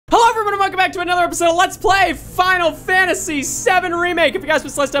back to another episode of Let's Play Final Fantasy VII Remake. If you guys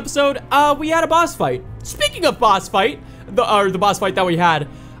missed last episode, we had a boss fight. Speaking of boss fight, the boss fight that we had,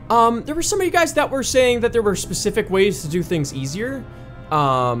 there were some of you guys that were saying that there were specific ways to do things easier.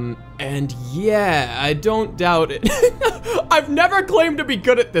 And yeah, I don't doubt it. I've never claimed to be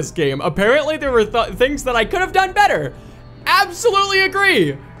good at this game. Apparently there were things that I could have done better. Absolutely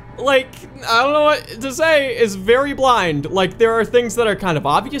agree. Like, I don't know what to say, is very blind. Like, there are things that are kind of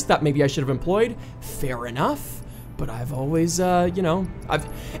obvious that maybe I should have employed. Fair enough. But I've always, you know,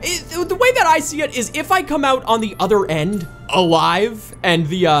 the way that I see it is if I come out on the other end alive and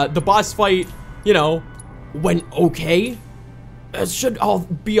the boss fight, you know, went okay, it should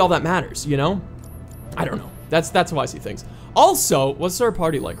be all that matters, you know? I don't know. That's how I see things. Also, what's our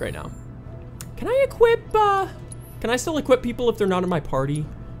party like right now? Can I equip, can I still equip people if they're not in my party?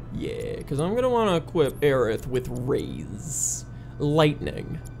 Yeah, because I'm gonna want to equip Aerith with Raise.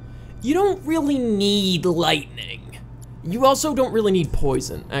 Lightning. You don't really need lightning. You also don't really need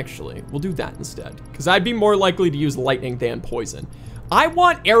poison, actually. We'll do that instead, because I'd be more likely to use lightning than poison. I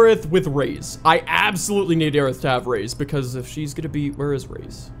want Aerith with Raise. I absolutely need Aerith to have Raise, because if she's gonna be, where is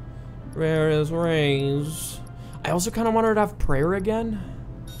Raise? Where is Raise? I also kind of want her to have Prayer again.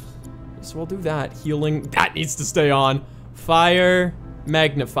 So we'll do that. Healing, that needs to stay on. Fire.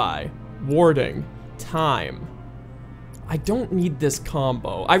 Magnify, warding, time. I don't need this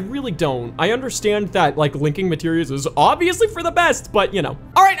combo. I really don't. I understand that like linking materials is obviously for the best, but you know.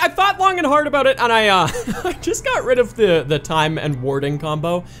 All right, I thought long and hard about it and I I just got rid of the time and warding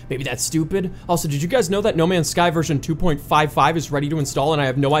combo. Maybe that's stupid. Also, did you guys know that No Man's Sky version 2.55 is ready to install and I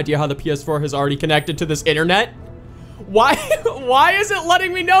have no idea how the PS4 has already connected to this internet? Why is it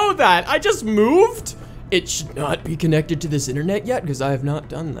letting me know that? I just moved? It should not be connected to this internet yet because I have not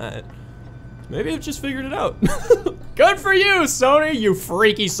done that. Maybe I've just figured it out. Good for you, Sony, you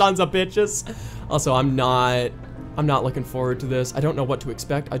freaky sons of bitches. Also, I'm not looking forward to this. I don't know what to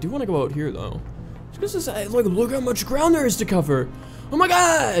expect. I do want to go out here though. Just like, look how much ground there is to cover. Oh my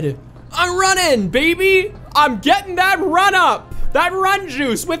God, I'm running, baby. I'm getting that run up, that run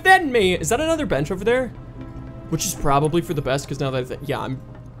juice within me. Is that another bench over there? Which is probably for the best because now that I think, yeah,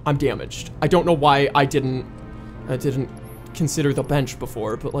 I'm damaged. I don't know why I didn't consider the bench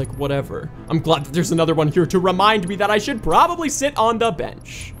before, but like whatever. I'm glad that there's another one here to remind me that I should probably sit on the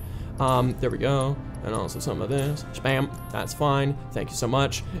bench. There we go. And also some of this. Spam. That's fine. Thank you so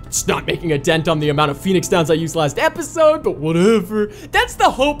much. It's not making a dent on the amount of Phoenix Downs I used last episode, but whatever. That's the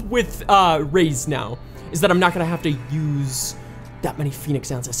hope with Raise now, is that I'm not gonna have to use that many Phoenix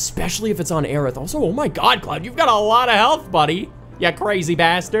Downs, especially if it's on Aerith. Also, oh my God, Cloud, you've got a lot of health, buddy. You crazy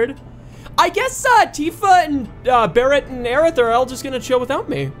bastard. I guess Tifa and Barrett and Aerith are all just gonna chill without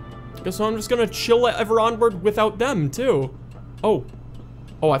me. Guess I'm just gonna chill ever onward without them too. Oh,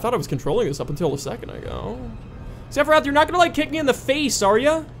 I thought I was controlling this up until a second ago. Sephiroth, you're not gonna like kick me in the face, are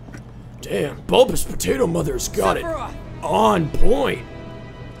ya? Damn, Bulbous Potato Mother's got Sephiroth. It on point.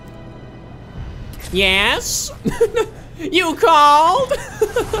 Yes? You called?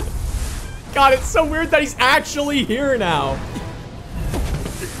 God, it's so weird that he's actually here now.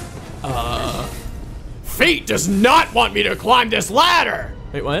 Fate does not want me to climb this ladder.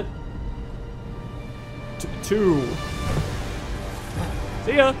 Wait, what? Two.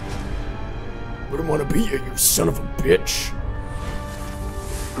 See ya. Wouldn't want to be you, you son of a bitch.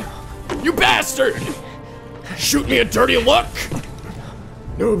 You bastard! Shoot me a dirty look?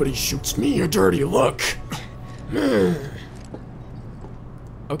 Nobody shoots me a dirty look.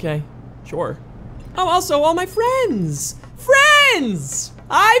 Okay, sure. Oh, also all my friends. Friends!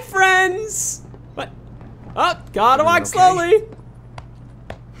 Hi, friends! What? Oh, gotta walk slowly.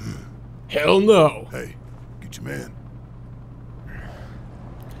 Hell no. Hey, get your man.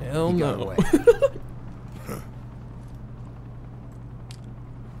 Hell no.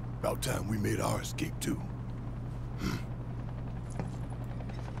 About time we made our escape too.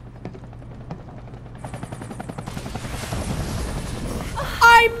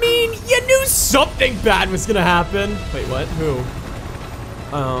 I mean, you knew something bad was gonna happen. Wait, what? Who?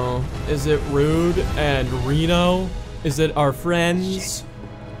 Oh, is it Rude and Reno? Is it our friends?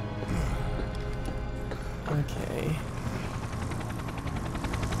 Okay.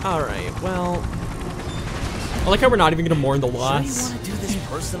 All right, well. I like how we're not even gonna mourn the loss. Sure you want to do this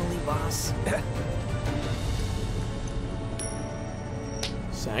personally, boss?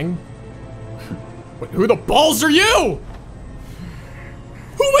 Sang? Wait, who the balls are you?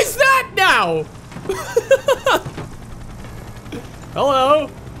 Who is that now? Hello?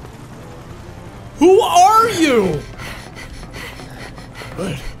 Who are you?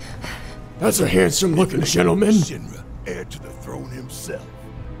 That's a handsome looking gentleman. Shinra, heir to the throne himself.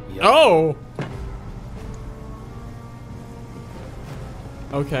 Yep. Oh!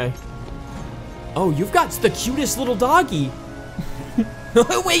 Okay. Oh, you've got the cutest little doggy.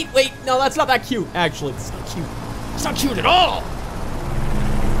 Wait, no, that's not that cute. Actually, it's not cute. It's not cute at all.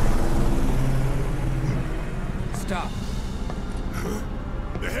 Stop.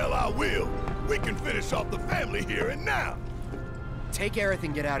 The hell I will. We can finish off the family here and now. Take Aerith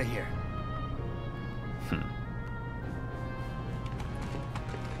and get out of here.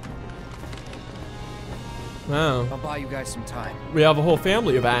 Wow. I'll buy you guys some time. We have a whole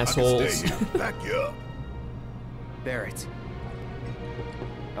family of I can assholes. stay here. Back you up. Barrett.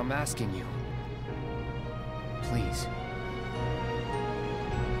 I'm asking you. Please.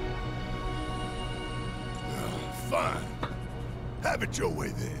 Fine. Have it your way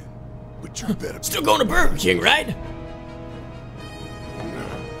then. But you better Still going to Burger King, right?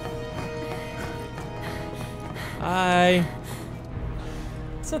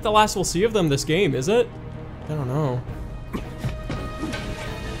 It's not the last we'll see of them this game, is it? I don't know.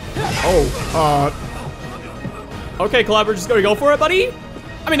 Oh, okay, Collab, we're just gonna go for it, buddy?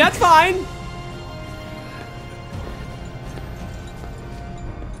 I mean, that's fine.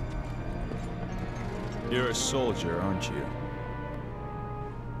 You're a soldier, aren't you?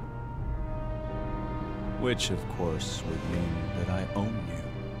 Which, of course, would mean that I own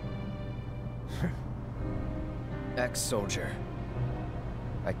you. Ex-soldier.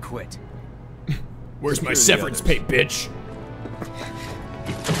 I quit. Where's my severance pay, bitch?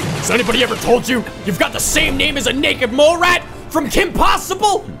 Has anybody ever told you you've got the same name as a naked mole rat from Kim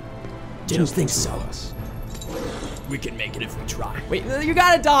Possible? Didn't think so. We can make it if we try. Wait, you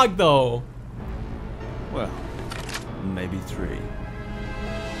got a dog though. Well, maybe 3.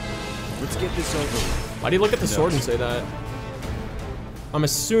 Let's get this over with. Why do you look at the sword and say that? I'm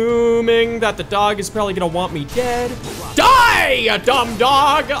assuming that the dog is probably gonna want me dead. Die, you dumb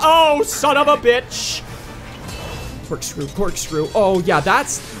dog! Oh, son of a bitch! Corkscrew, corkscrew. Oh yeah,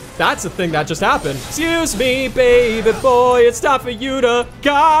 that's the thing that just happened. Excuse me, baby boy, it's time for you to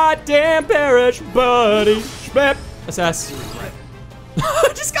goddamn perish, buddy. Schmip. Assess.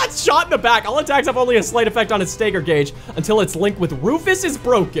 Just got shot in the back. All attacks have only a slight effect on its stagger gauge until its link with Rufus is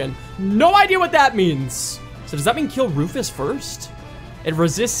broken. No idea what that means. So does that mean kill Rufus first? It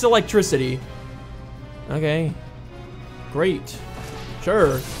resists electricity. Okay. Great.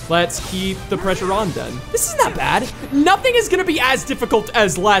 Sure. Let's keep the pressure on then. This isn't that bad. Nothing is gonna be as difficult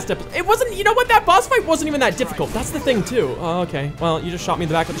as last episode. It wasn't, you know what? That boss fight wasn't even that difficult. That's the thing too. Oh, okay. Well, you just shot me in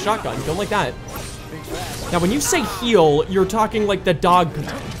the back with a shotgun. Don't like that. Now, when you say heal, you're talking like the dog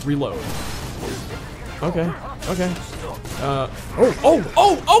reload. Okay. Okay.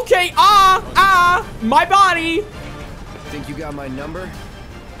 Okay. My body. Think you got my number?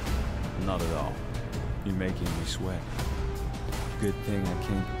 Not at all. You're making me sweat. Good thing I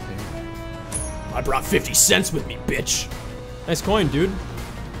came prepared. I brought 50 cents with me, bitch. Nice coin, dude.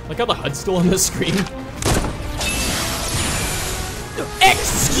 Look how the HUD's still on the screen.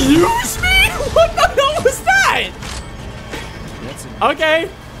 Excuse me? What the hell was that? Okay.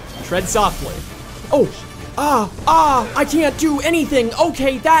 Tread softly. Oh. I can't do anything.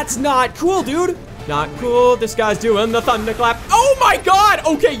 Okay, that's not cool, dude. Not cool. This guy's doing the thunderclap. Oh my god.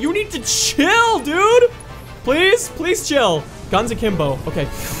 Okay, you need to chill, dude. Please chill. Guns akimbo. Okay.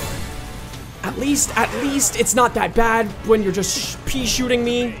 At least it's not that bad when you're just pea shooting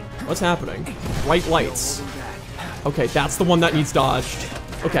me. What's happening? White lights. Okay, that's the one that needs dodged.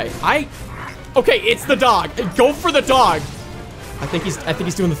 Okay, okay, it's the dog. Go for the dog. I think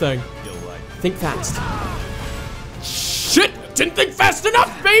he's doing the thing. Think fast. Shit! Didn't think fast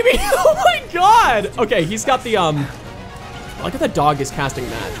enough, baby! Oh my god! Okay, he's got the, I like how the dog is casting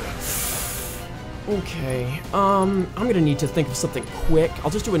magic. Okay, I'm gonna need to think of something quick.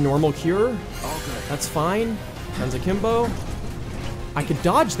 I'll just do a normal cure. That's fine. Guns akimbo. I could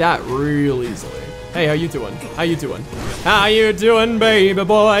dodge that real easily. Hey, how you doing? How you doing? How you doing, baby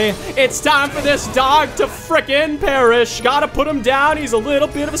boy? It's time for this dog to frickin' perish. Gotta put him down. He's a little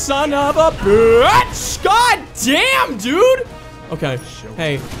bit of a son of a bitch. God damn, dude. Okay.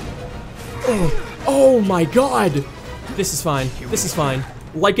 Hey. Oh my god. This is fine. This is fine.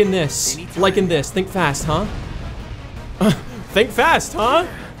 Like in this. Like in this. Think fast, huh? Think fast, huh?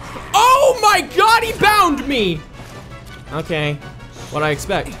 Oh my god, he bound me. Okay. What I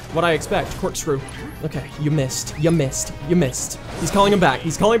expect. What I expect. Corkscrew. Okay, you missed. You missed. You missed. He's calling him back.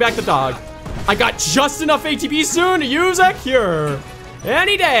 He's calling back the dog. I got just enough ATB soon to use a cure.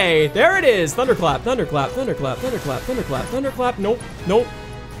 Any day. There it is. Thunderclap. Thunderclap. Thunderclap. Thunderclap. Thunderclap. Thunderclap. Nope. Nope.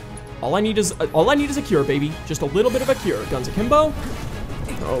 All I need is a cure, baby. Just a little bit of a cure. Guns akimbo.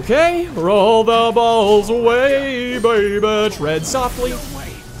 Okay. Roll the balls away, baby. Tread softly.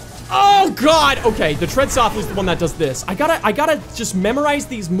 Oh God! Okay, the tread softly is the one that does this. I gotta just memorize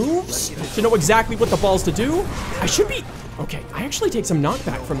these moves to know exactly what the ball's to do. I should be. Okay, I actually take some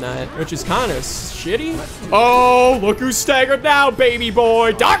knockback from that, which is kind of shitty. Oh, look who's staggered now, baby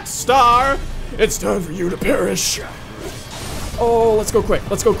boy, Dark Star. It's time for you to perish. Oh, let's go quick.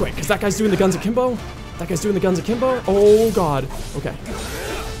 Let's go quick, because that guy's doing the guns akimbo. That guy's doing the guns akimbo. Oh God. Okay.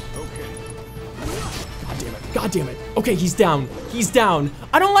 God damn it. Okay, he's down. He's down.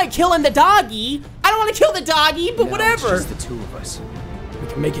 I don't like killing the doggy. I don't want to kill the doggy, but whatever. It's just the two of us. We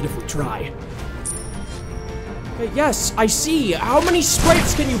can make it if we try. Okay, yes, I see. How many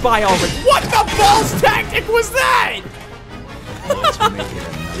sprites can you buy already? What the balls tactic was that? Let's make it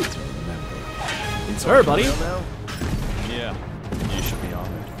a night to remember. It's her, buddy. Yeah, you should be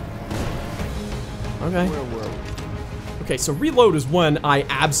honored. Okay. Where were we? Okay, so reload is when I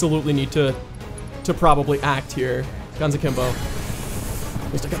absolutely need to probably act here. Guns akimbo.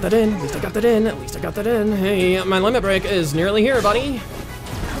 At least I got that in. At least I got that in. At least I got that in. Hey, my limit break is nearly here, buddy.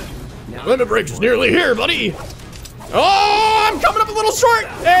 Limit break is nearly here, buddy. Oh, I'm coming up a little short.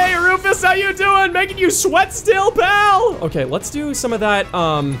 Hey, Rufus, how you doing? Making you sweat still, pal. Okay, let's do some of that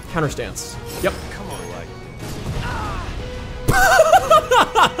counter stance. Yep. Come on,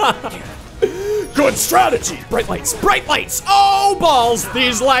 like. Good strategy. Bright lights. Bright lights. Oh, balls.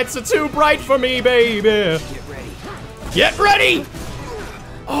 These lights are too bright for me, baby. Get ready. Get ready.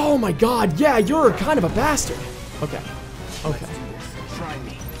 Oh my God. Yeah, you're kind of a bastard. Okay. Okay. Try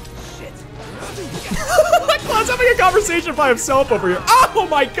me. Shit. Cloud's having a conversation by himself over here. Oh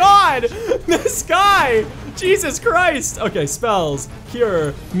my God. This guy. Jesus Christ. Okay, spells.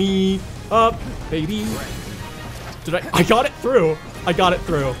 Cure me up, baby. I got it through. I got it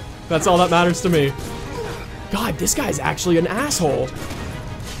through. That's all that matters to me. God, this guy's actually an asshole.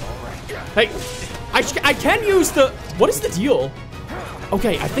 Hey, I can use the... What is the deal?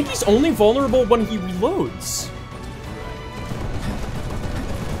 Okay, I think he's only vulnerable when he reloads.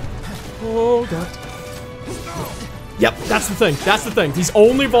 Oh, God. Yep, that's the thing. That's the thing. He's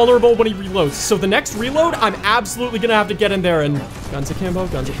only vulnerable when he reloads. So the next reload, I'm absolutely gonna have to get in there and... Guns akimbo,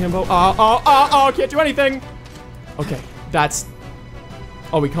 guns akimbo. Oh, can't do anything. Okay, that's...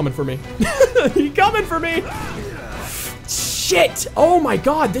 Oh, he coming for me. He coming for me. Shit. Oh my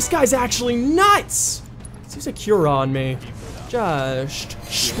God, this guy's actually nuts. Let's use a cure on me. Just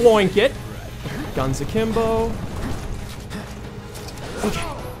schwoink it. Guns akimbo. Okay.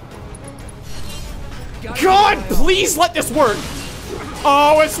 God, please let this work.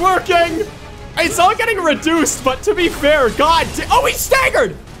 Oh, it's working. It's all getting reduced, but to be fair, God. Oh, he's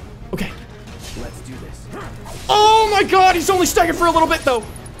staggered. Okay. Let's do this. Oh my God, he's only staggered for a little bit though.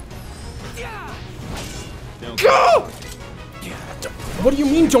 Go! What do you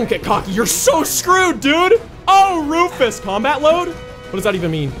mean don't get cocky? You're so screwed, dude. Oh, Rufus, combat load? What does that even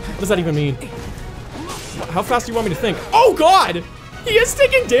mean? What does that even mean? How fast do you want me to think? Oh God, he is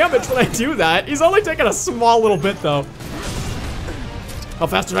taking damage when I do that. He's only taking a small little bit though. How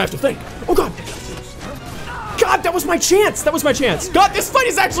fast did I have to think? Oh God. God, that was my chance. That was my chance. God, this fight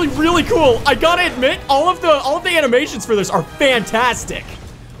is actually really cool. I gotta admit, all of the animations for this are fantastic.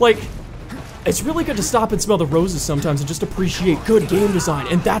 Like, it's really good to stop and smell the roses sometimes and just appreciate good game design.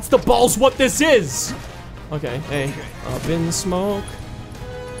 And that's the balls what this is. Okay, hey, up in smoke.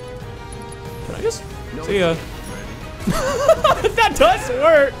 Can I just see ya? That does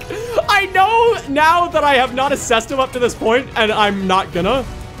work. I know now that I have not assessed him up to this point, and I'm not gonna.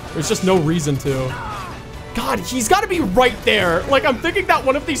 There's just no reason to. God, he's got to be right there. Like, I'm thinking that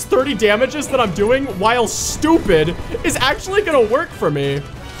one of these 30 damages that I'm doing, while stupid, is actually gonna work for me.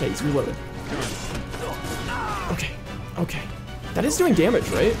 Okay, he's reloaded. Okay, okay. That is doing damage,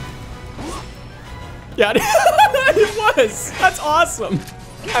 right? Yeah, it was. That's awesome.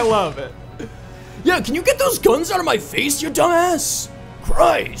 I love it. Yeah, can you get those guns out of my face, you dumbass?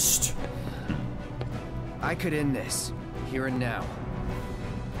 Christ. I could end this, here and now.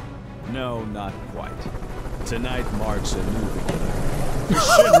 No, not quite. Tonight marks a new beginning.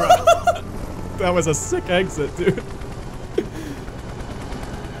 Shinra! That was a sick exit, dude.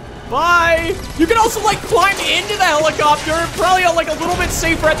 Bye! You can also, like, climb into the helicopter. Probably, like, a little bit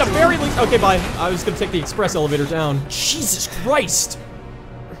safer at the very least. Okay, bye. I was gonna take the express elevator down. Jesus Christ!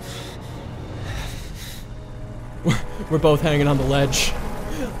 We're both hanging on the ledge.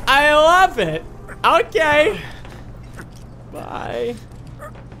 I love it! Okay. Bye.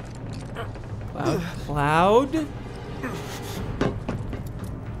 Cloud?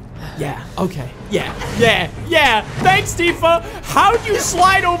 Yeah, okay. Yeah. Thanks, Tifa. How'd you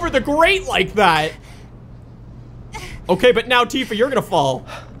slide over the grate like that? Okay, but now, Tifa, you're gonna fall.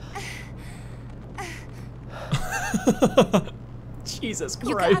 Jesus Christ.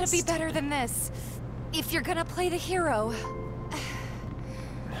 You gotta be better than this. If you're gonna play the hero.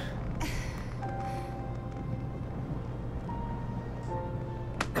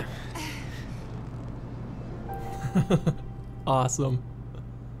 Awesome.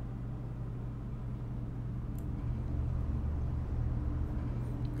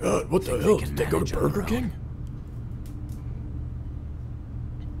 God, what the hell? Did they go to Burger King?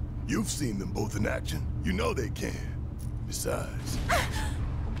 You've seen them both in action. You know they can. Besides...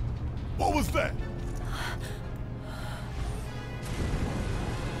 What was that?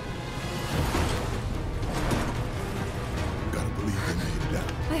 Gotta believe they made it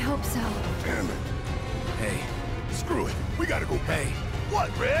out. I hope so. Damn it. Hey, Screw it. We gotta go back. hey. What,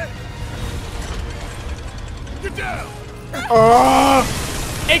 Red? Get down!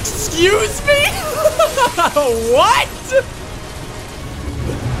 Excuse me? What?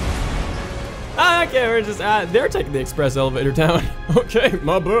 Okay, we're just they're taking the express elevator down. Okay,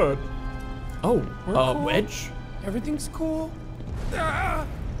 my bad. Oh, cool. Wedge? Everything's cool.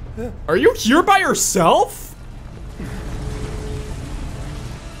 Are you here by yourself?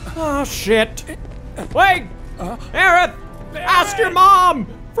 Oh shit. Wait! Aerith! Ask your mom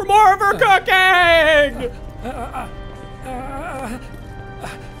for more of her cooking!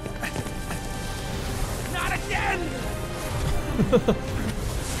 Not again!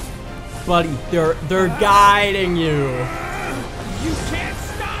 Buddy, they're guiding you. You can't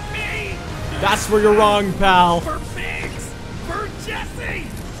stop me! That's where you're wrong, pal. For Biggs! For Jesse!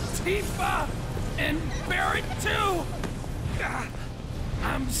 Tifa! And Barrett too! Ah,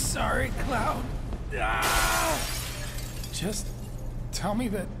 I'm sorry, Cloud. Ah. Just tell me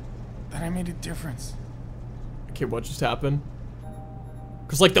that I made a difference. Okay, what just happened?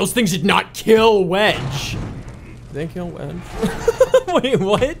 Cause like those things did not kill Wedge. Did they kill Wedge? Wait,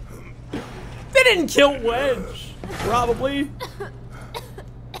 what? They didn't kill Wedge. Probably.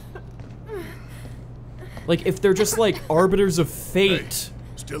 Like if they're just like arbiters of fate.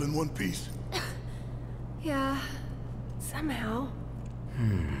 Hey, still in one piece. Yeah. Somehow.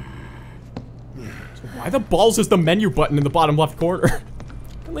 Why the balls is the menu button in the bottom left corner?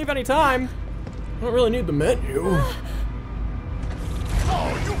 Can leave any time. I don't really need the menu.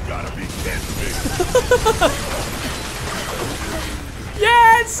 Oh, you gotta be kidding me!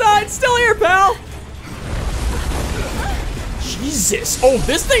 Yeah, it's still here, pal. Jesus. Oh,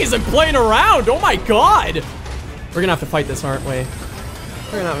 this thing isn't playing around. Oh my god. We're gonna have to fight this, aren't we?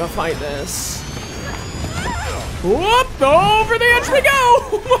 We're gonna have to fight this. Whoop! Over the edge we go!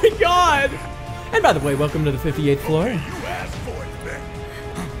 Oh my god! And by the way, welcome to the 58th floor. You asked for it, man.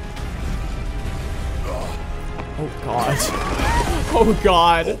 Oh god. Oh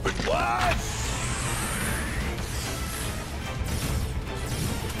god. Open wide!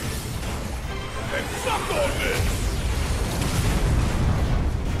 And suck on this!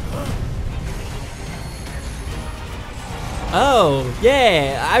 Oh,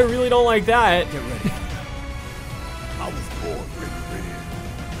 yeah. I really don't like that. Get ready. I was born ready.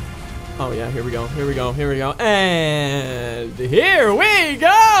 Oh yeah, here we go, here we go, here we go. And here we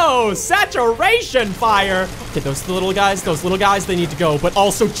go! Saturation fire! Okay, those little guys, they need to go. But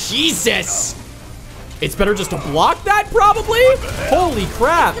also, Jesus! It's better just to block that, probably? Holy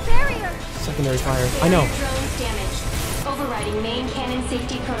crap! The barrier. Secondary fire, I know. Drones damaged. Overriding main cannon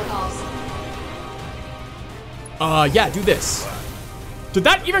safety protocols. Yeah, do this. Did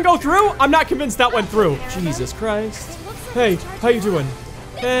that even go through? I'm not convinced that went through. Jesus Christ. Hey, how you doing?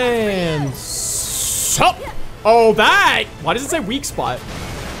 And so, oh, that. Why does it say weak spot?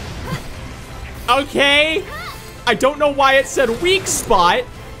 Okay. I don't know why it said weak spot.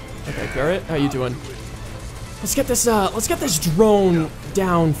 Okay, Garrett, how you doing? Let's get this drone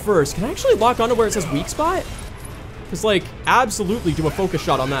down first. Can I actually lock onto where it says weak spot? Cause like, absolutely do a focus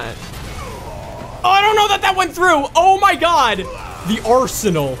shot on that. Oh, I don't know that that went through. Oh my god. The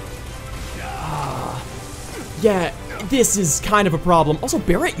arsenal. Yeah, this is kind of a problem. Also,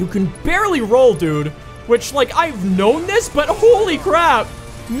 Barrett, you can barely roll, dude. Which, like, I've known this, but holy crap.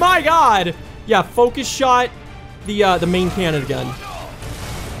 My god. Yeah, focus shot the main cannon again.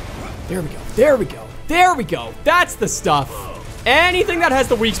 There we go. There we go. There we go. That's the stuff. Anything that has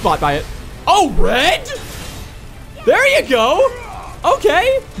the weak spot by it. Oh, red? There you go.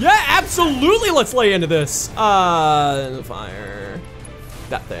 Okay. Yeah, absolutely. Let's lay into this. Fire.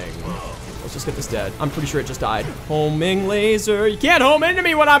 That thing. Let's just get this dead. I'm pretty sure it just died. Homing laser. You can't home into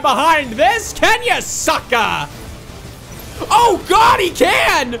me when I'm behind this, can you, sucker? Oh, God, he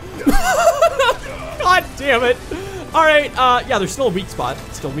can! God damn it. All right, yeah, there's still a weak spot.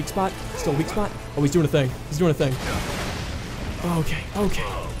 Still weak spot. Still weak spot. Oh, he's doing a thing. He's doing a thing. Okay, okay.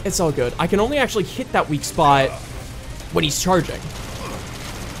 It's all good. I can only actually hit that weak spot when he's charging.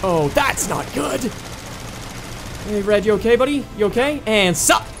 Oh, that's not good. Hey, Red, you okay, buddy? You okay? And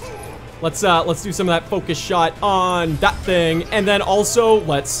sup. Let's do some of that focus shot on that thing, and then also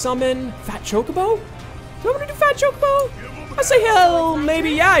let's summon Fat Chocobo. Do I want to do Fat Chocobo? I say hell,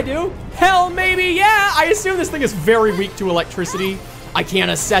 maybe yeah, I do. Hell, maybe yeah. I assume this thing is very weak to electricity. I can't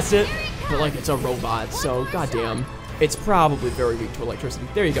assess it, but like it's a robot, so goddamn, it's probably very weak to electricity.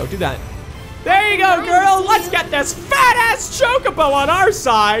 There you go, do that. There you go, girl. Let's get this fat ass Chocobo on our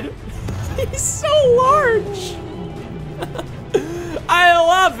side. He's so large. I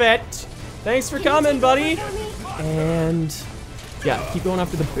love it. Thanks for coming, buddy. And yeah, keep going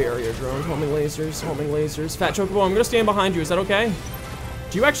after the barrier drones. Homing lasers, homing lasers. Fat Chocobo, I'm gonna stand behind you. Is that okay?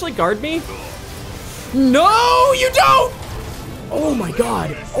 Do you actually guard me? No, you don't! Oh my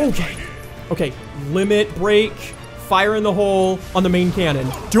god. Okay. Okay, limit break. Fire in the hole on the main cannon.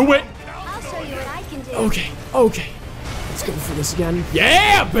 Do it! I'll show you what I can do. Okay, okay. Let's go for this again.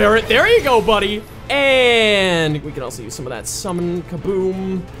 Yeah, Barrett, there you go, buddy. And we can also use some of that summon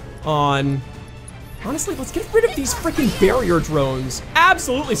kaboom on... Honestly, let's get rid of these freaking barrier drones.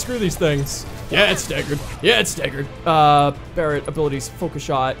 Absolutely screw these things. Yeah, it's staggered. Yeah, it's staggered. Barrett abilities, focus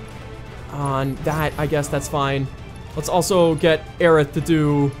shot on that. I guess that's fine. Let's also get Aerith to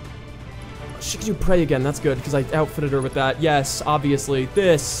do... She can do Prey again. That's good, because I outfitted her with that. Yes, obviously.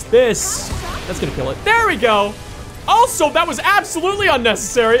 This. That's gonna kill it. There we go. Also, that was absolutely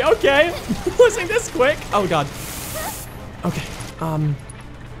unnecessary. Okay. Wasn't this quick? Oh, God. Okay.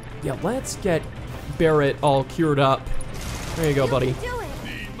 Yeah, let's get Barrett all cured up. There you go, buddy.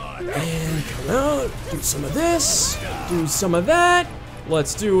 And come out. Do some of this. Do some of that.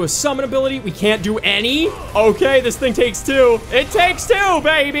 Let's do a summon ability. We can't do any. Okay, this thing takes two. It takes two,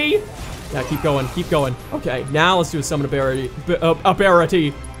 baby. Yeah, keep going, keep going. Okay, now let's do a summon ability.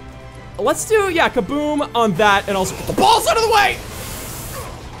 Let's do, yeah, kaboom on that, and also get the balls out of the way!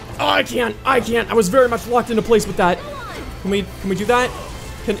 Oh, I can't. I was very much locked into place with that. Can we do that?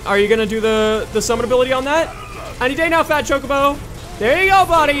 Are you gonna do the summon ability on that? Any day now, Fat Chocobo. There you go,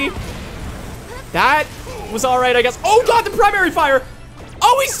 buddy. That was all right, I guess. Oh God, the primary fire.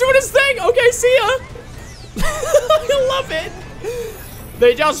 Oh, he's doing his thing. Okay, see ya. I love it.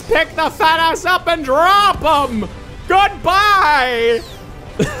 They just pick the fat ass up and drop him. Goodbye.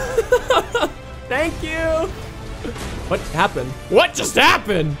 Thank you. What happened? What just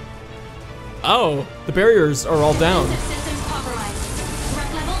happened? Oh, the barriers are all down. Systems compromised.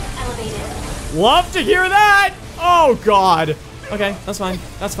 Threat level elevated. Love to hear that. Oh God. Okay, that's fine.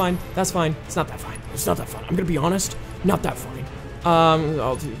 That's fine. That's fine. It's not that fine. It's not that fun. I'm gonna be honest. Not that fine.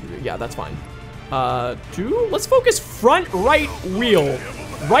 I'll do, yeah, that's fine. Let's focus front right wheel.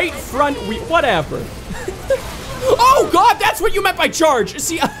 Right front wheel, whatever. Oh God, that's what you meant by charge.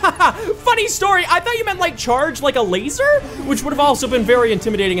 See, funny story. I thought you meant like charge, like a laser, which would have also been very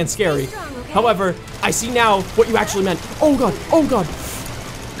intimidating and scary. However, I see now what you actually meant. Oh God, oh God.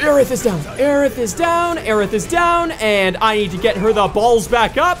 Aerith is down, Aerith is down, Aerith is down, and I need to get her the balls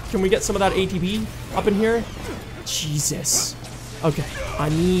back up. Can we get some of that ATB up in here? Jesus. Okay, I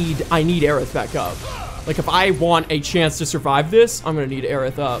need Aerith back up. Like, if I want a chance to survive this, I'm gonna need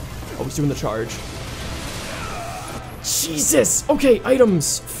Aerith up. Oh, he's doing the charge. Jesus! Okay,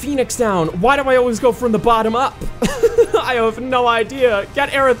 items. Phoenix down. Why do I always go from the bottom up? I have no idea. Get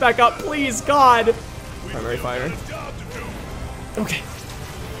Aerith back up, please, God. Primary fire. Okay.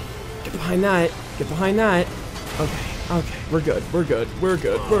 Get behind that. Get behind that. Okay, okay. We're good. We're good. We're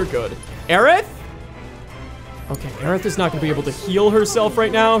good. We're good. Aerith? Okay, Aerith is not gonna be able to heal herself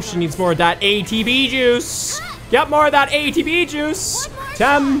right now. She needs more of that ATB juice. Get more of that ATB juice.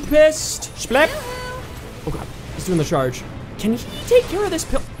 Tempest. Splip. Oh God, he's doing the charge. Can he take care of this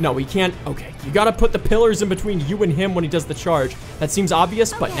pill? No, he can't. Okay, you gotta put the pillars in between you and him when he does the charge. That seems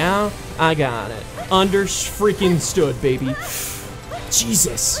obvious, but now I got it. Freaking stood, baby.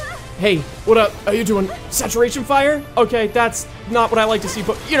 Jesus. Hey, what up? How you doing? Saturation fire? Okay, that's not what I like to see,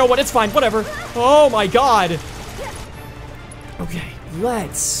 but you know what? It's fine, whatever. Oh my God. Okay,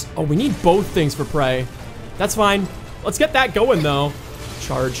 let's... Oh, we need both things for Prey. That's fine. Let's get that going, though.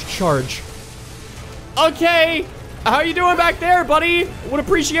 Charge, charge. Okay, how you doing back there, buddy? Would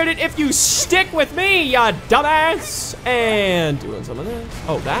appreciate it if you stick with me, ya dumbass. And doing some of this.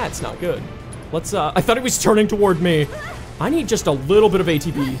 Oh, that's not good. Let's, I thought it was turning toward me. I need just a little bit of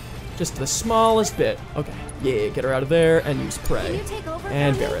ATB. Just the smallest bit. Okay, yeah, get her out of there and use Prey.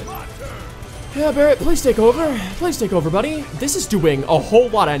 And Barrett. Yeah, Barrett, please take over. Please take over, buddy. This is doing a whole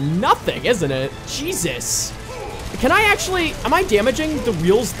lot of nothing, isn't it? Jesus. Can I actually, am I damaging the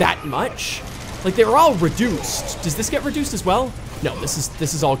wheels that much? Like, they were all reduced. Does this get reduced as well? No, this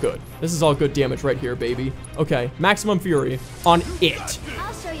is all good. This is all good damage right here, baby. Okay, maximum fury on it.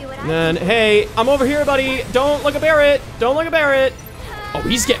 I'll show you And then, hey, I'm over here, buddy. Don't look at Barrett. Don't look at Barrett. Oh,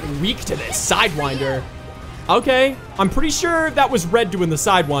 he's getting weak to this Sidewinder. Okay, I'm pretty sure that was Red doing the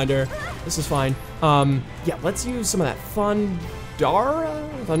Sidewinder. This is fine. Yeah, let's use some of that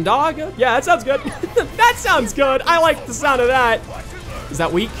Thundaga? Yeah, that sounds good. That sounds good. I like the sound of that. Is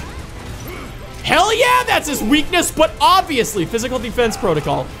that weak? Hell yeah, that's his weakness, but obviously physical defense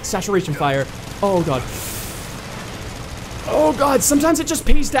protocol. Saturation fire. Oh god. Oh god, sometimes it just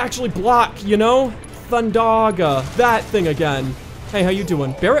pays to actually block, you know? Thundaga, that thing again. Hey, how you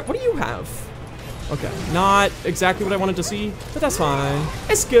doing? Barrett, what do you have? Okay, not exactly what I wanted to see, but that's fine.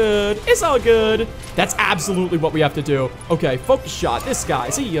 It's good, it's all good. That's absolutely what we have to do. Okay, focus shot, this guy,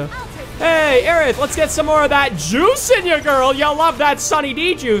 see ya. Hey, Aerith, let's get some more of that juice in you, girl. You love that Sunny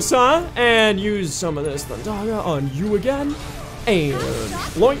D juice, huh? And use some of this Thundaga on you again. And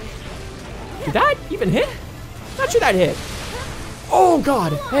loink. Did that even hit? Not sure that hit. Oh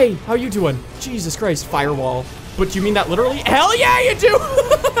god, hey, how you doing? Jesus Christ, firewall. But you mean that literally? Hell yeah, you do!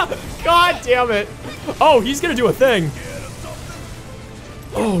 God damn it. Oh, he's gonna do a thing.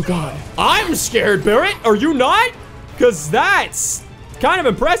 Oh god. I'm scared, Barrett. Are you not? Because that's kind of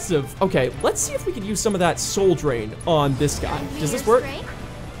impressive. Okay, let's see if we can use some of that soul drain on this guy. Does this work?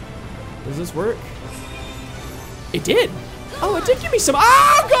 Does this work? It did. Oh, it did give me some.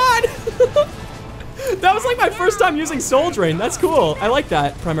 Oh god! That was like my first time using soul drain. That's cool. I like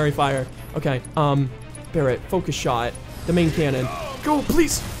that. Primary fire. Okay, Barrett, focus shot. The main cannon. Go,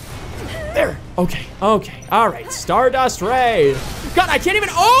 please. There. Okay, okay. All right, Stardust Ray. God, I can't even.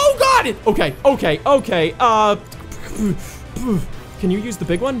 Oh, God. Okay, okay, okay. Can you use the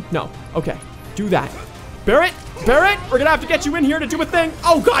big one? No. Okay, do that. Barrett, Barrett, we're gonna have to get you in here to do a thing.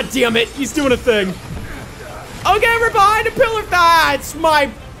 Oh, God damn it. He's doing a thing. Okay, we're behind a pillar.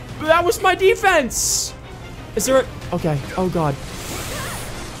 That was my defense. Is there a, okay, oh God.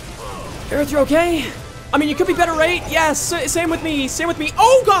 Aerith, you're okay? I mean, you could be better, right? Yes, same with me, same with me.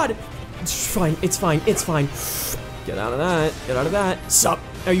 Oh God! It's fine, it's fine, it's fine. Get out of that, get out of that. Sup,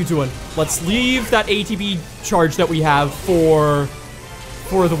 how you doing? Let's leave that ATB charge that we have for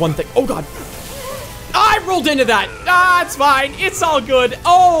the one thing. Oh God. I rolled into that. Ah, it's fine, it's all good.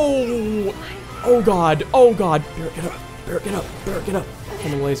 Oh, oh God, oh God. Barrett, get up, Barrett, get up, Barrett, get up.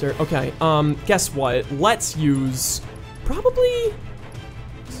 Coming laser, okay, guess what? Let's use, probably,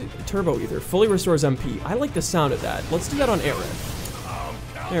 turbo ether, fully restores MP. I like the sound of that. Let's do that on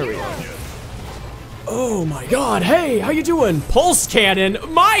Aerith. There we go. Oh my God, hey, how you doing? Pulse cannon,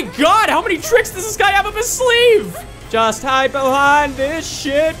 my God, how many tricks does this guy have up his sleeve? Just hide behind this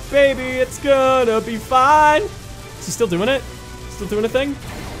shit, baby, it's gonna be fine. Is he still doing it? Still doing a thing?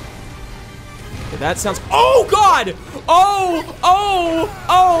 Okay, that sounds, oh God! Oh, oh,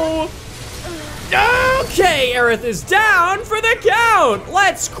 oh. Okay, Aerith is down for the count.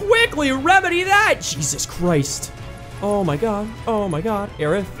 Let's quickly remedy that. Jesus Christ. Oh my God,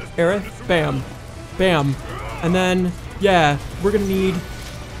 Aerith, Aerith, bam, bam. And then, yeah, we're gonna need,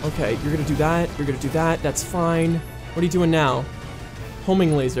 okay, you're gonna do that, you're gonna do that, that's fine. What are you doing now?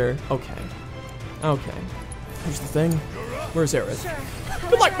 Homing laser, okay, okay. Here's the thing, where's Aerith?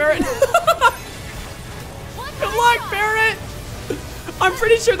 Good luck, Barrett. Good luck, Barrett! I'm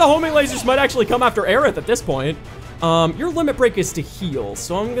pretty sure the homing lasers might actually come after Aerith at this point. Your limit break is to heal,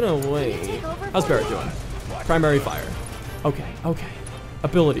 so I'm gonna wait. How's Barrett doing? Primary fire. Okay, okay.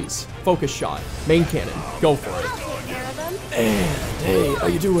 Abilities. Focus shot. Main cannon. Go for it. And, hey, how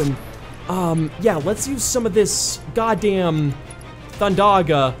you doing? Yeah, let's use some of this goddamn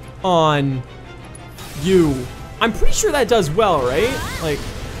Thundaga on you. I'm pretty sure that does well, right? Like,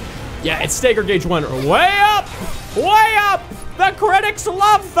 yeah, it's stagger gauge 1. Way up! Way up! The critics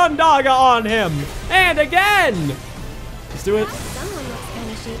love Thundaga on him! And again! Let's do it.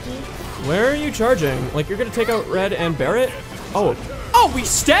 Where are you charging? Like, you're gonna take out Red and Barrett? Oh. Oh, we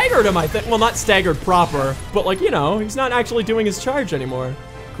staggered him, I think. Well, not staggered proper, but like, you know, he's not actually doing his charge anymore.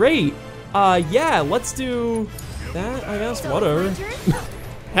 Great. Yeah, let's do that, I guess. Whatever.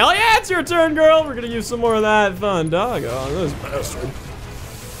 Hell yeah, it's your turn, girl! We're gonna use some more of that Thundaga on this bastard.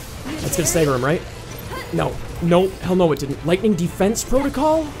 That's gonna stagger him, right? No, no, hell no it didn't. Lightning defense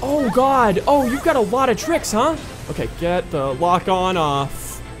protocol? Oh God, oh, you've got a lot of tricks, huh? Okay, get the lock on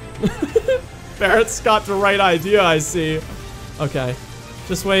off. Barrett's got the right idea, I see. Okay,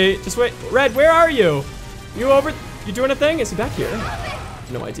 just wait, just wait. Red, where are you? You over, you doing a thing? Is he back here?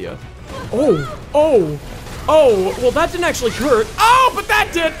 No idea. Oh, oh, oh, well that didn't actually hurt. Oh, but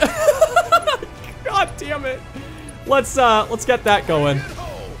that did. God damn it. Let's get that going.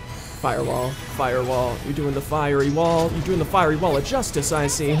 Firewall, firewall. You're doing the fiery wall. You're doing the fiery wall of justice, I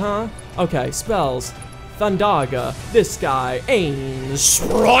see, huh? Okay, spells. Thundaga, this guy, Ains,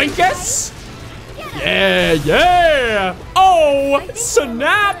 Sproinkus. Yeah. Oh,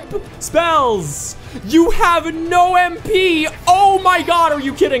 snap. Spells. You have no MP. Oh my god, are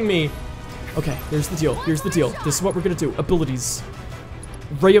you kidding me? Okay, here's the deal. This is what we're gonna do. Abilities.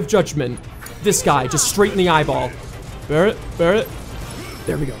 Ray of Judgment. This guy, just straight in the eyeball. Barret.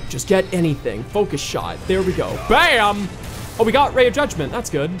 There we go. Just get anything. Focus shot. There we go. Bam! Oh, we got Ray of Judgment. That's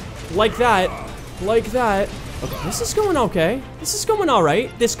good. Like that. Okay, this is going okay. This is going all right.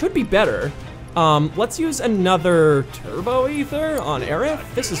 This could be better. Let's use another Turbo Ether on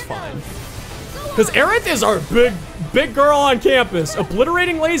Aerith. This is fine. Because Aerith is our big girl on campus.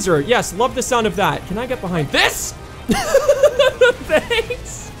 Obliterating laser. Yes, love the sound of that. Can I get behind this?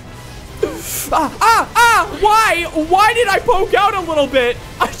 Thanks. Why did I poke out a little bit?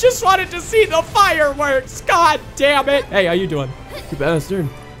 I just wanted to see the fireworks. God damn it. Hey, how you doing? You bastard.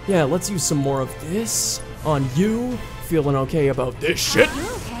 Yeah, let's use some more of this on you. Feeling okay about this shit?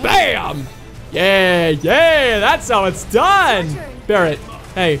 Okay. Bam! Yeah, that's how it's done. Barret,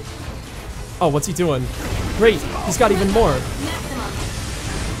 hey. Oh, what's he doing? Great, he's got even more.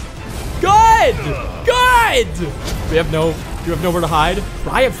 Good! You have nowhere to hide?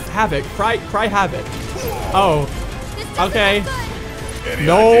 Cry of Havoc, cry Havoc. Oh, okay.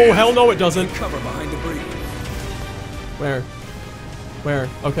 No, hell no it doesn't. Cover behind debris. Where?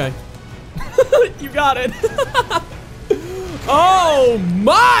 Okay. You got it. Oh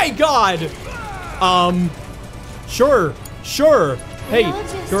my god! Sure. Hey,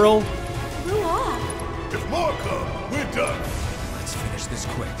 girl. If more come, we're done. Let's finish this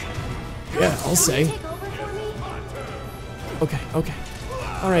quick. Yeah, I'll say. Okay.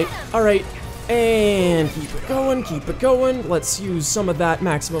 All right. And keep it going. Let's use some of that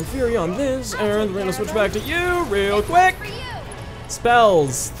maximum fury on this, and we're gonna switch back to you real quick.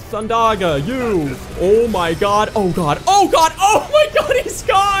 Spells, Thundaga, you. Oh my god. Oh my god, he's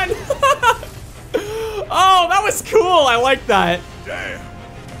gone. Oh, that was cool. I like that. Damn.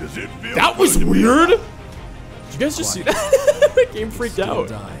 Does it feel That was good to be weird. Did alive? you guys just see that? The game freaked Still out.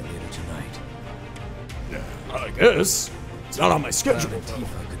 die later tonight. I guess. It's not on my schedule. Cloud and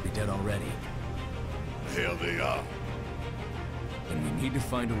Tifa could be dead already. Hell, they are. And we need to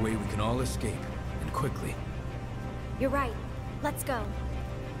find a way we can all escape, and quickly. You're right. Let's go.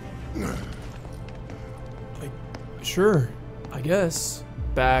 Sure, I guess.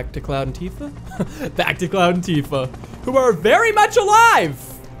 Back to Cloud and Tifa? Back to Cloud and Tifa, who are very much alive!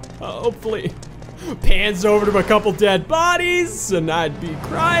 Hopefully. Pans over to a couple dead bodies, and I'd be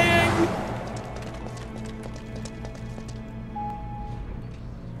crying.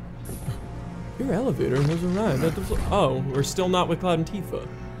 Your elevator has arrived at the oh, we're still not with Cloud and Tifa.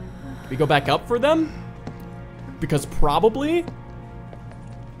 Can we go back up for them? Because probably.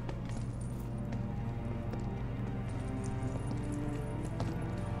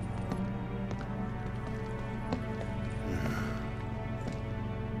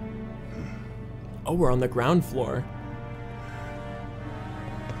 Oh, we're on the ground floor.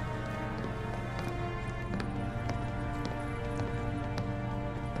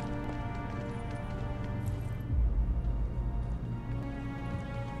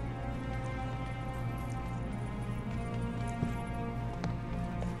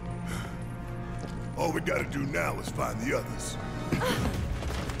 All we gotta do now is find the others.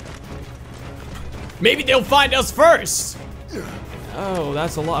 Maybe they'll find us first. Oh,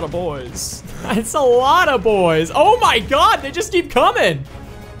 that's a lot of boys. That's a lot of boys. Oh my god, they just keep coming.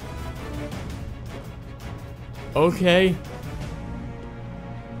 Okay.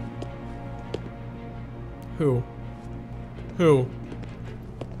 Who?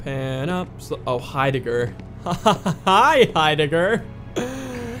 Pan up. Oh, Heidegger. Hi, Heidegger.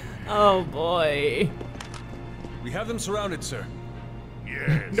 Oh boy. We have them surrounded, sir.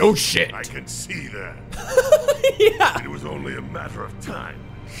 Yes. No shit. I can see that. Yeah. It was only a matter of time.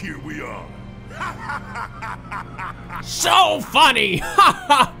 Here we are. So funny.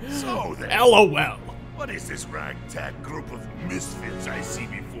 So then, LOL. what is this ragtag group of misfits I see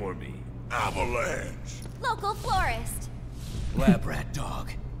before me? Avalanche. Local florist. Lab rat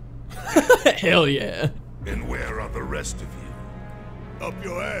dog. Hell yeah. And where are the rest of you? Up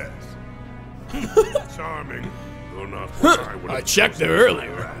your ass. Charming, though not what I would have I checked there chosen as my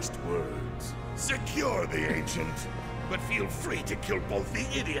earlier. last words. Secure the ancient, but feel free to kill both the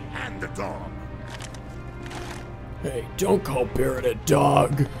idiot and the dog. Hey, don't call Barret a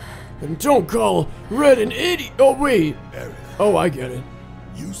dog. And don't call Red an idiot. Oh, wait. Aerith, Oh, I get it.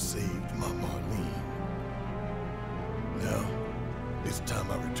 you saved my Marlene. Now, it's time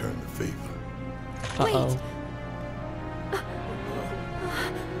I return the favor. Uh-oh.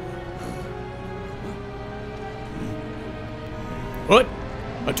 What?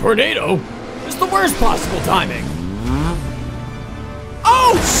 A tornado? It's the worst possible timing.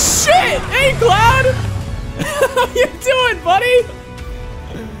 Oh shit! Hey, Cloud! How you doing, buddy?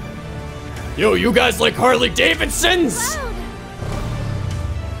 Yo, you guys like Harley Davidsons? Cloud.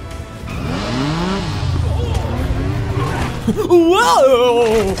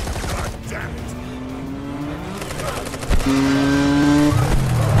 Whoa! God damn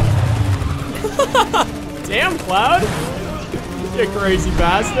it. Damn, Cloud! You crazy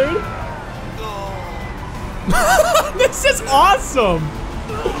bastard! This is awesome!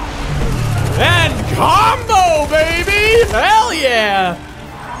 And combo, baby! Hell yeah!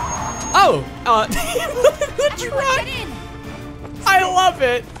 Oh, the truck! Get in. I love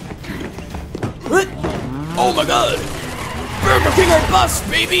it! Oh my god! Burger King or bust,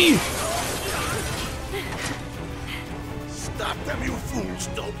 baby! Stop them, you fools.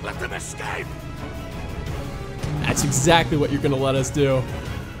 Don't let them escape. That's exactly what you're gonna let us do.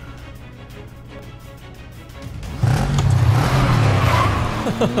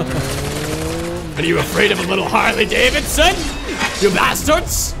 Are you afraid of a little Harley Davidson? You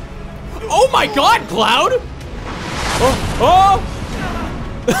bastards! Oh my god, Cloud! Oh!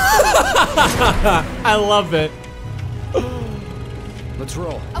 I love it. Let's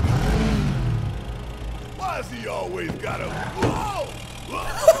roll. Why has he always got a... Whoa!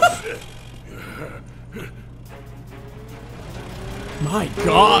 Whoa! Shit. My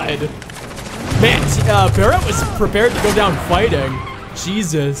god. Man, Barrett was prepared to go down fighting.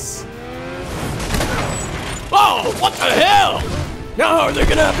 Jesus. Oh, what the hell? Now how are they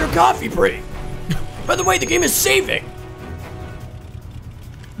gonna have their coffee break? By the way, the game is saving.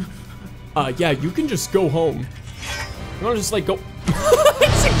 Yeah, you can just go home. You wanna just like go... I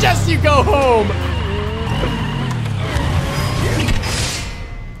suggest you go home.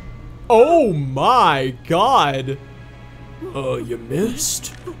 Oh my god. You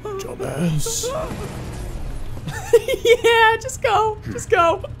missed, dumbass. Yeah, just go. Just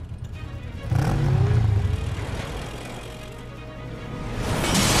go.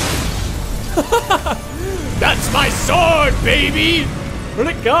 That's my sword, baby! Where'd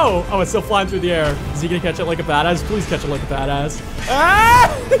it go? Oh, it's still flying through the air. Is he gonna catch it like a badass? Please catch it like a badass. Ah!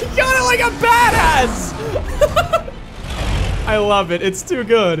 He got it like a badass! I love it. It's too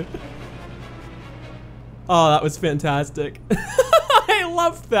good. Oh, that was fantastic. I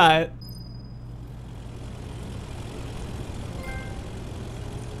love that.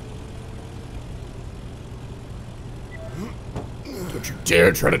 Don't you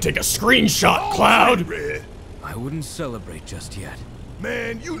dare try to take a screenshot, Cloud! Red. I wouldn't celebrate just yet.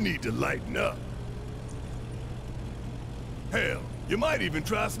 Man, you need to lighten up. Hell, you might even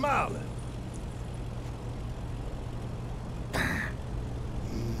try smiling.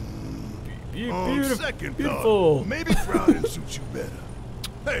 On second beautiful. thought, maybe frowning suits you better.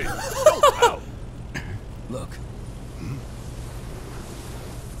 Hey, don't out. Look,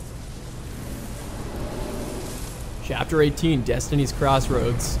 Chapter 18, Destiny's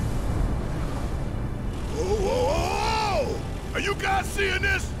Crossroads. Whoa, whoa, whoa, whoa! Are you guys seeing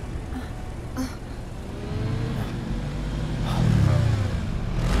this?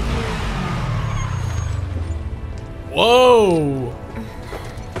 Whoa!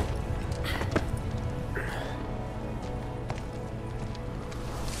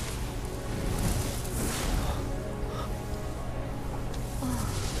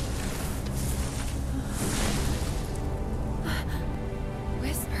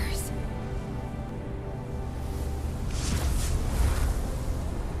 Whispers.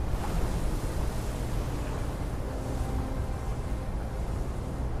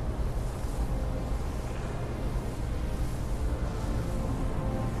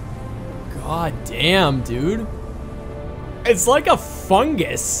 God damn, dude. It's like a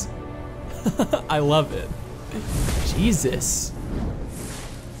fungus. I love it. Jesus.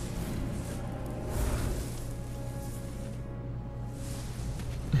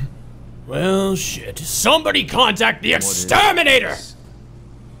 Well, shit. Somebody contact the exterminator!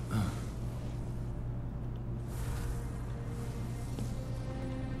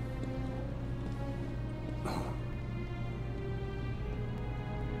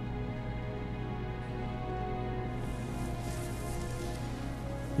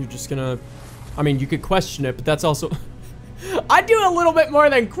 You're just gonna... I mean, you could question it, but that's also... I'd do a little bit more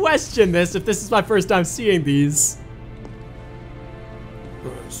than question this if this is my first time seeing these.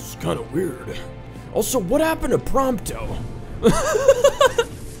 This is kind of weird. Also, what happened to Prompto?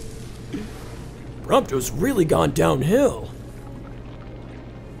 Prompto's really gone downhill.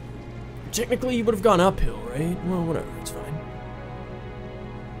 Technically, he would have gone uphill, right? Well, whatever, it's fine.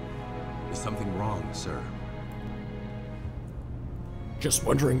 Is something wrong, sir? Just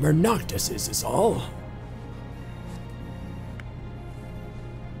wondering where Noctis is all.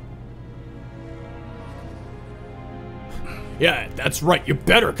 Yeah, that's right. You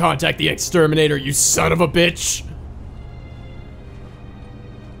better contact the exterminator, you son of a bitch.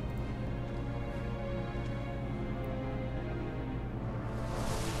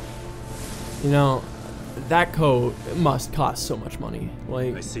 You know, that coat must cost so much money.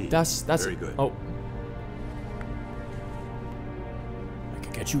 Like, I see. That's very good. Oh. I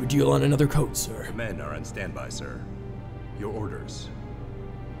could get you a deal on another coat, sir. The men are on standby, sir. Your orders.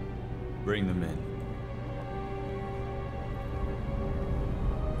 Bring them in.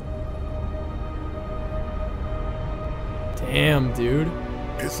 Damn, dude.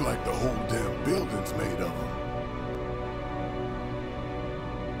 It's like the whole damn building's made of them.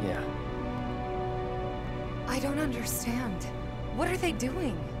 Yeah. I don't understand. What are they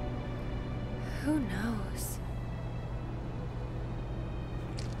doing? Who knows?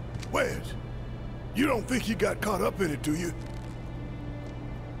 Wedge, you don't think he got caught up in it, do you?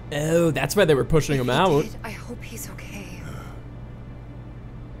 Oh, that's why they were pushing him out. I hope he's okay.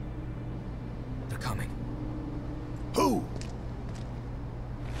 They're coming. Who?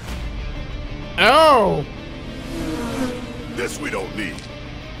 Oh! This we don't need.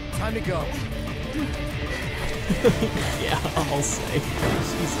 Time to go. Yeah, I'll say.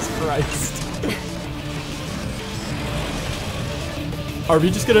 Jesus Christ. Are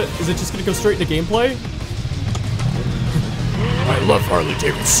we just gonna, is it just gonna go straight into gameplay? I love Harley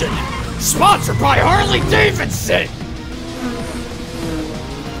Davidson. Sponsored by Harley Davidson!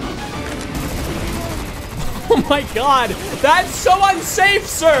 Oh my god, that's so unsafe,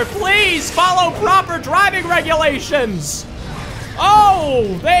 sir! Please follow proper driving regulations!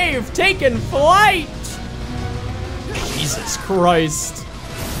 Oh, they've taken flight! Jesus Christ.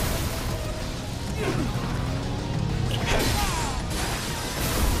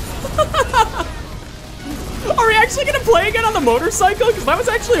 Are we actually gonna play again on the motorcycle? Because that was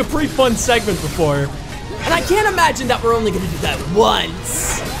actually a pretty fun segment before. And I can't imagine that we're only gonna do that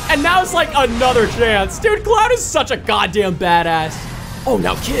once. And now it's like another chance. Dude, Cloud is such a goddamn badass. Oh,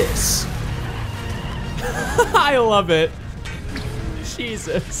 now kiss. I love it.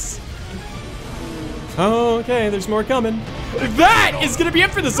 Jesus. Okay, there's more coming. That is gonna be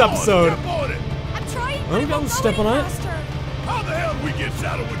it for this episode. Step on it. I'm trying. Oh, don't step on it. How the hell we get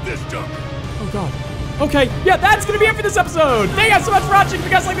saddled with this junk? Oh god. Okay, yeah, that's gonna be it for this episode. Thank you guys so much for watching. If you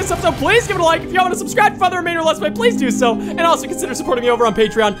guys like this episode, please give it a like. If you want to subscribe for the remainder of Let's Play, please do so. And also consider supporting me over on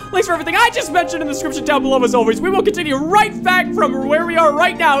Patreon. Links for everything I just mentioned in the description down below as always. We will continue right back from where we are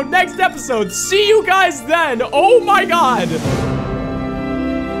right now next episode. See you guys then. Oh my god.